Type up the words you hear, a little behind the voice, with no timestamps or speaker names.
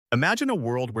Imagine a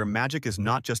world where magic is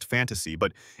not just fantasy,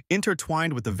 but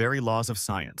intertwined with the very laws of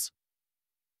science.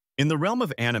 In the realm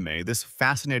of anime, this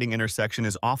fascinating intersection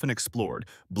is often explored,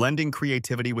 blending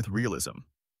creativity with realism.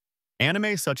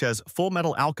 Anime such as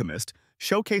Fullmetal-Alchemist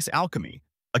showcase alchemy,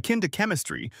 akin to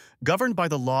chemistry, governed by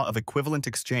the law of equivalent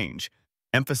exchange,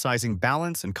 emphasizing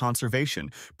balance and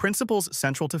conservation, principles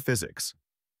central to physics.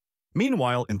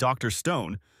 Meanwhile, in Dr.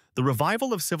 Stone, the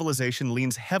revival of civilization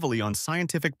leans heavily on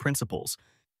scientific principles,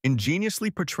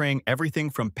 ingeniously portraying everything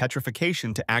from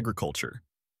petrification to agriculture.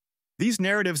 These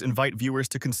narratives invite viewers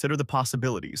to consider the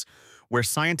possibilities, where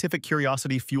scientific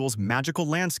curiosity fuels magical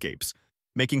landscapes,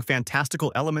 making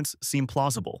fantastical elements seem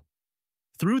plausible.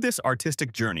 Through this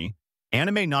artistic journey,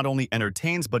 anime not only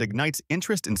entertains but ignites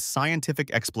interest in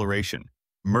scientific exploration,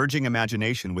 merging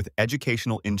imagination with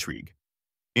educational intrigue.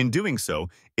 In doing so,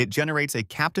 it generates a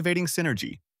captivating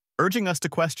synergy, urging us to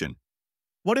question,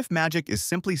 what if magic is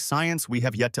simply science we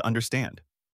have yet to understand?